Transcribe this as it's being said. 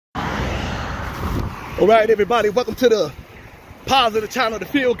All right, everybody, welcome to the positive channel, the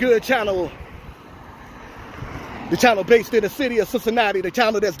feel good channel. The channel based in the city of Cincinnati, the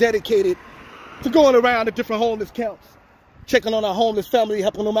channel that's dedicated to going around to different homeless camps, checking on our homeless family,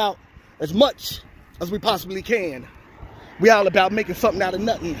 helping them out as much as we possibly can. We all about making something out of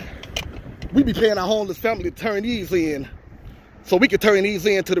nothing. We be paying our homeless family to turn these in, so we can turn these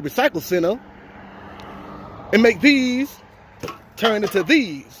into the recycle center and make these turn into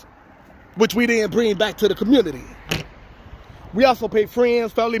these, which we then bring back to the community. We also pay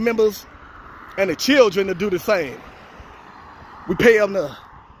friends, family members, and the children to do the same. We pay them to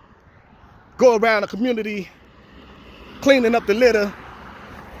go around the community, cleaning up the litter,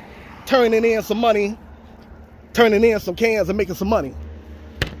 turning in some money, turning in some cans and making some money.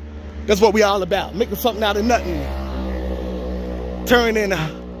 That's what we all about, making something out of nothing. Turning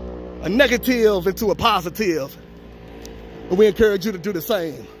a negative into a positive. And we encourage you to do the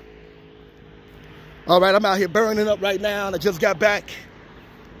same. All right, I'm out here burning up right now, and I just got back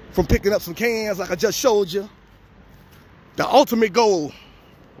from picking up some cans like I just showed you. The ultimate goal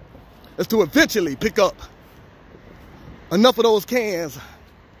is to eventually pick up enough of those cans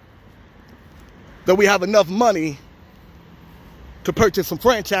that we have enough money to purchase some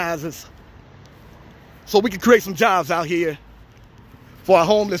franchises so we can create some jobs out here for our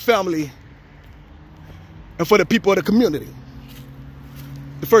homeless family and for the people of the community.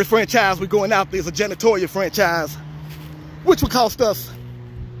 The first franchise we're going after is a janitorial franchise, which would cost us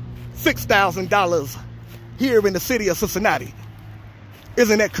 $6,000 here in the city of Cincinnati.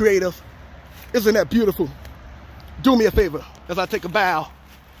 Isn't that creative? Isn't that beautiful? Do me a favor as I take a bow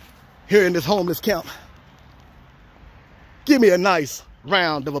here in this homeless camp. Give me a nice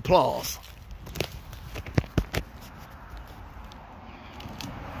round of applause.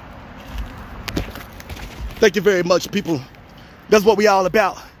 Thank you very much, people. That's what we all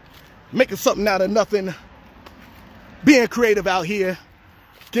about. Making something out of nothing. Being creative out here.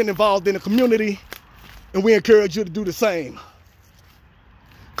 Getting involved in the community. And we encourage you to do the same.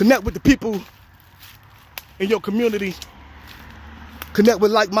 Connect with the people in your community. Connect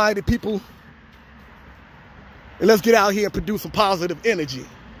with like-minded people. And let's get out here and produce some positive energy.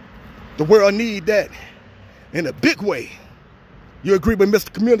 The world needs that in a big way. You agree with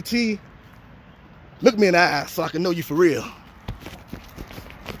Mr. Community? Look me in the eye so I can know you for real.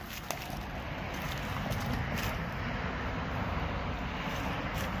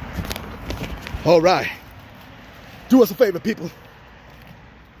 All right. Do us a favor, people.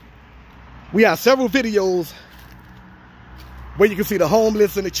 We have several videos where you can see the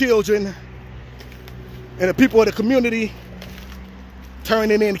homeless and the children and the people of the community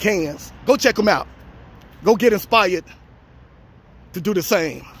turning in cans. Go check them out. Go get inspired to do the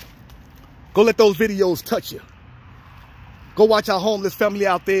same. Go let those videos touch you. Go watch our homeless family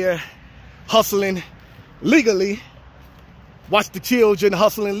out there hustling legally. Watch the children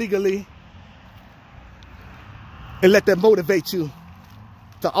hustling legally. And let that motivate you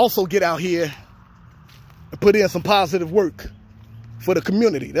to also get out here and put in some positive work for the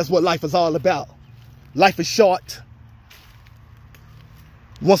community. That's what life is all about. Life is short.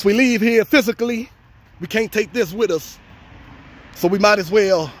 Once we leave here physically, we can't take this with us. So we might as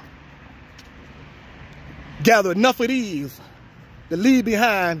well gather enough of these to leave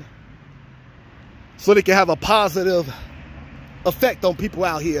behind so they can have a positive effect on people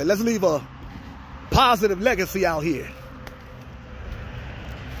out here. Let's leave a positive legacy out here.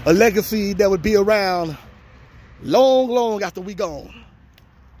 A legacy that would be around long, long after we gone.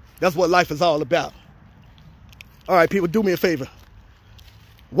 That's what life is all about. All right, people, do me a favor.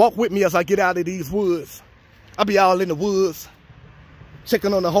 Walk with me as I get out of these woods. I'll be all in the woods,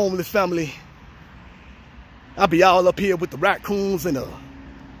 checking on the homeless family. I'll be all up here with the raccoons and the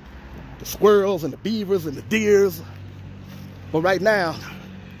squirrels and the beavers and the deers. But right now,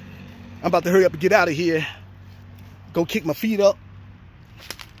 I'm about to hurry up and get out of here. Go kick my feet up.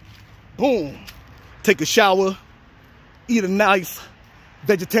 Boom. Take a shower. Eat a nice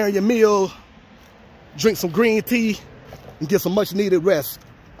vegetarian meal. Drink some green tea. And get some much needed rest.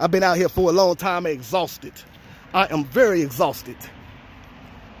 I've been out here for a long time exhausted. I am very exhausted.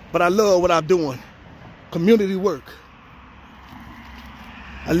 But I love what I'm doing. Community work.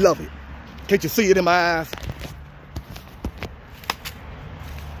 I love it. Can't you see it in my eyes?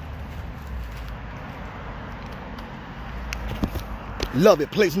 Love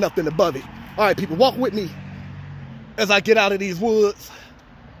it. Place nothing above it. All right, people, walk with me as I get out of these woods.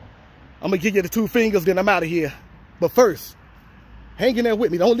 I'm going to give you the 2 fingers, then I'm out of here. But first, hang in there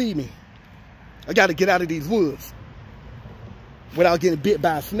with me. Don't leave me. I got to get out of these woods without getting bit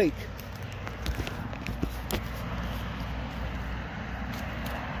by a snake.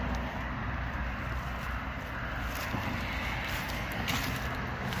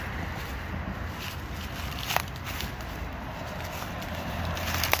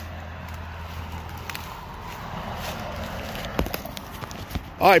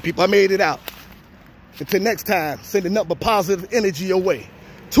 All right, people, I made it out. Until next time, sending nothing but positive energy your way.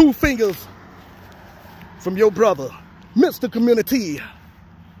 2 fingers from your brother, Mr. Community.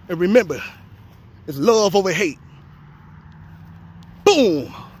 And remember, it's love over hate.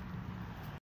 Boom.